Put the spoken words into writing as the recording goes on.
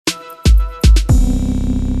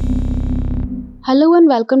Hello and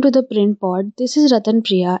welcome to the Print Pod. This is Ratan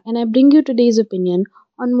Priya and I bring you today's opinion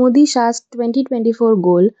on Modi-Shah's 2024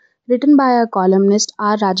 goal written by our columnist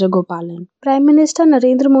R. Rajagopalan. Prime Minister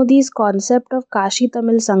Narendra Modi's concept of Kashi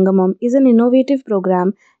Tamil Sangamam is an innovative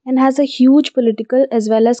program and has a huge political as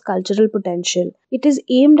well as cultural potential. It is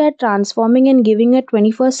aimed at transforming and giving a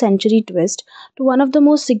 21st century twist to one of the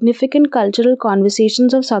most significant cultural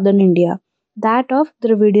conversations of southern India, that of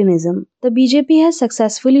Dravidianism. The BJP has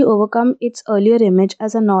successfully overcome its earlier image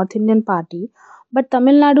as a North Indian party, but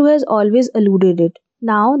Tamil Nadu has always eluded it.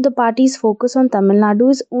 Now, the party's focus on Tamil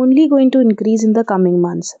Nadu is only going to increase in the coming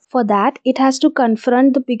months. For that, it has to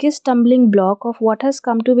confront the biggest stumbling block of what has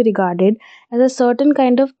come to be regarded as a certain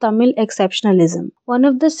kind of Tamil exceptionalism. One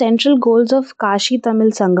of the central goals of Kashi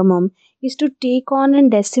Tamil Sangamam is to take on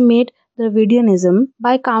and decimate Dravidianism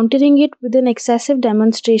by countering it with an excessive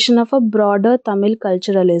demonstration of a broader Tamil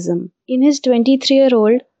culturalism. In his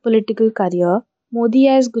 23-year-old political career, Modi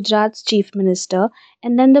as Gujarat's chief minister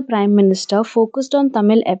and then the prime minister focused on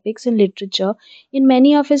Tamil epics and literature in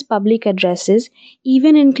many of his public addresses,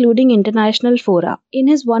 even including international fora. In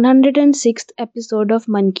his 106th episode of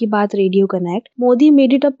Man Ki Baat Radio Connect, Modi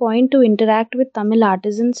made it a point to interact with Tamil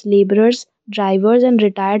artisans, laborers, drivers, and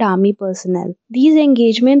retired army personnel. These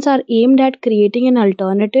engagements are aimed at creating an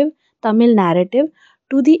alternative Tamil narrative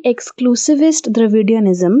to the exclusivist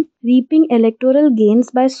Dravidianism, reaping electoral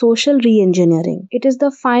gains by social re engineering. It is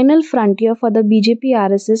the final frontier for the BJP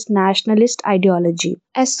RSS nationalist ideology.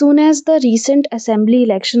 As soon as the recent assembly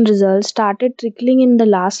election results started trickling in the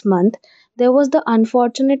last month, there was the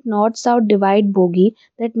unfortunate North South divide bogey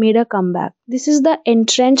that made a comeback. This is the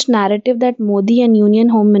entrenched narrative that Modi and Union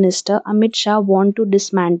Home Minister Amit Shah want to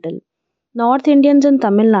dismantle. North Indians in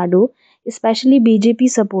Tamil Nadu, especially BJP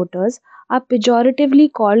supporters, are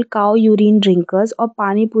pejoratively called cow urine drinkers or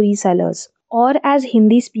pani puri sellers, or as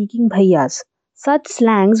Hindi speaking bhaiyas. Such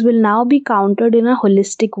slangs will now be countered in a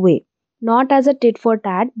holistic way, not as a tit for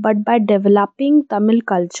tat, but by developing Tamil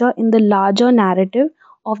culture in the larger narrative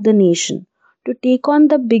of the nation. To take on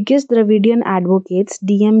the biggest Dravidian advocates,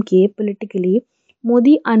 DMK, politically,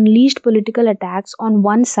 Modi unleashed political attacks on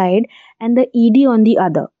one side and the ED on the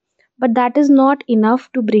other. But that is not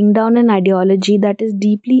enough to bring down an ideology that is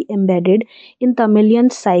deeply embedded in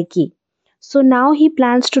Tamilian psyche. So now he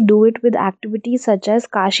plans to do it with activities such as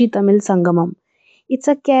Kashi Tamil Sangamam. It's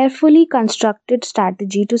a carefully constructed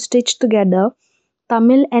strategy to stitch together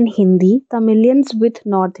Tamil and Hindi, Tamilians with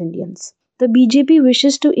North Indians. The BJP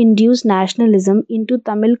wishes to induce nationalism into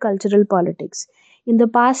Tamil cultural politics. In the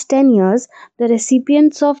past 10 years, the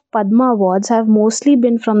recipients of Padma Awards have mostly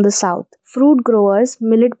been from the south. Fruit growers,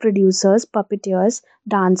 millet producers, puppeteers,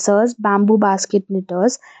 dancers, bamboo basket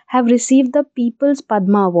knitters have received the People's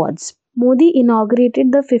Padma Awards. Modi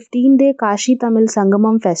inaugurated the 15-day Kashi Tamil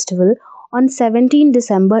Sangamam festival on 17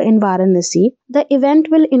 December in Varanasi. The event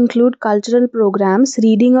will include cultural programs,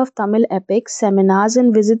 reading of Tamil epics, seminars,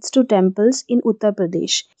 and visits to temples in Uttar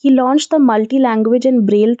Pradesh. He launched the multi-language and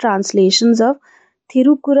braille translations of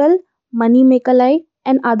Thirukural, Manimekalai,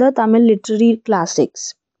 and other Tamil literary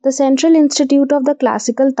classics. The Central Institute of the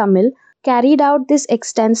Classical Tamil carried out this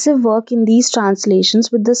extensive work in these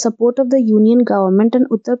translations with the support of the Union Government and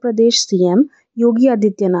Uttar Pradesh CM Yogi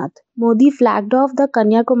Adityanath. Modi flagged off the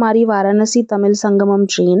Kanyakumari Varanasi Tamil Sangamam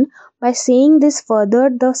train by saying this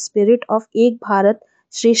furthered the spirit of Ek Bharat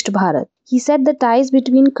Shresht Bharat. He said the ties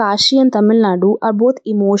between Kashi and Tamil Nadu are both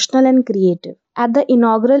emotional and creative. At the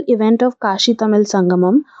inaugural event of Kashi Tamil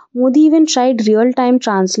Sangamam, Modi even tried real-time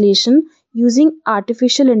translation using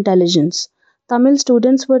artificial intelligence. Tamil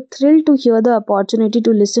students were thrilled to hear the opportunity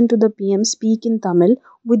to listen to the PM speak in Tamil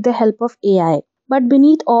with the help of AI. But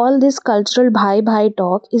beneath all this cultural bhai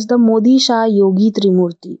talk is the Modi-Shah Yogi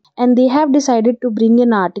Trimurti, and they have decided to bring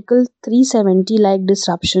in Article 370 like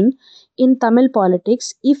disruption in Tamil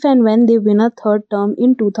politics if and when they win a third term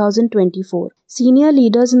in 2024. Senior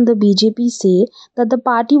leaders in the BJP say that the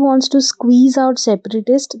party wants to squeeze out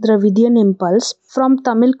separatist Dravidian impulse from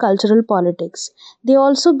Tamil cultural politics. They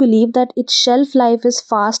also believe that its shelf life is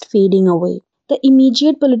fast fading away. The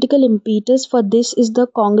immediate political impetus for this is the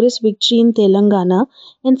Congress victory in Telangana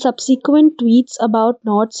and subsequent tweets about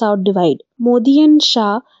North-South divide. Modi and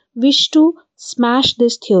Shah wish to smash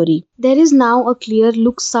this theory. There is now a clear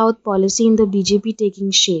look south policy in the BJP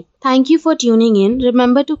taking shape. Thank you for tuning in.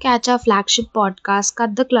 Remember to catch our flagship podcast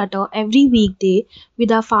Cut the Clutter every weekday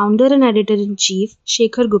with our founder and editor-in-chief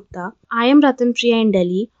Shekhar Gupta. I am Ratan Priya in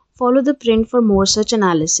Delhi. Follow The Print for more such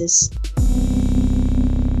analysis.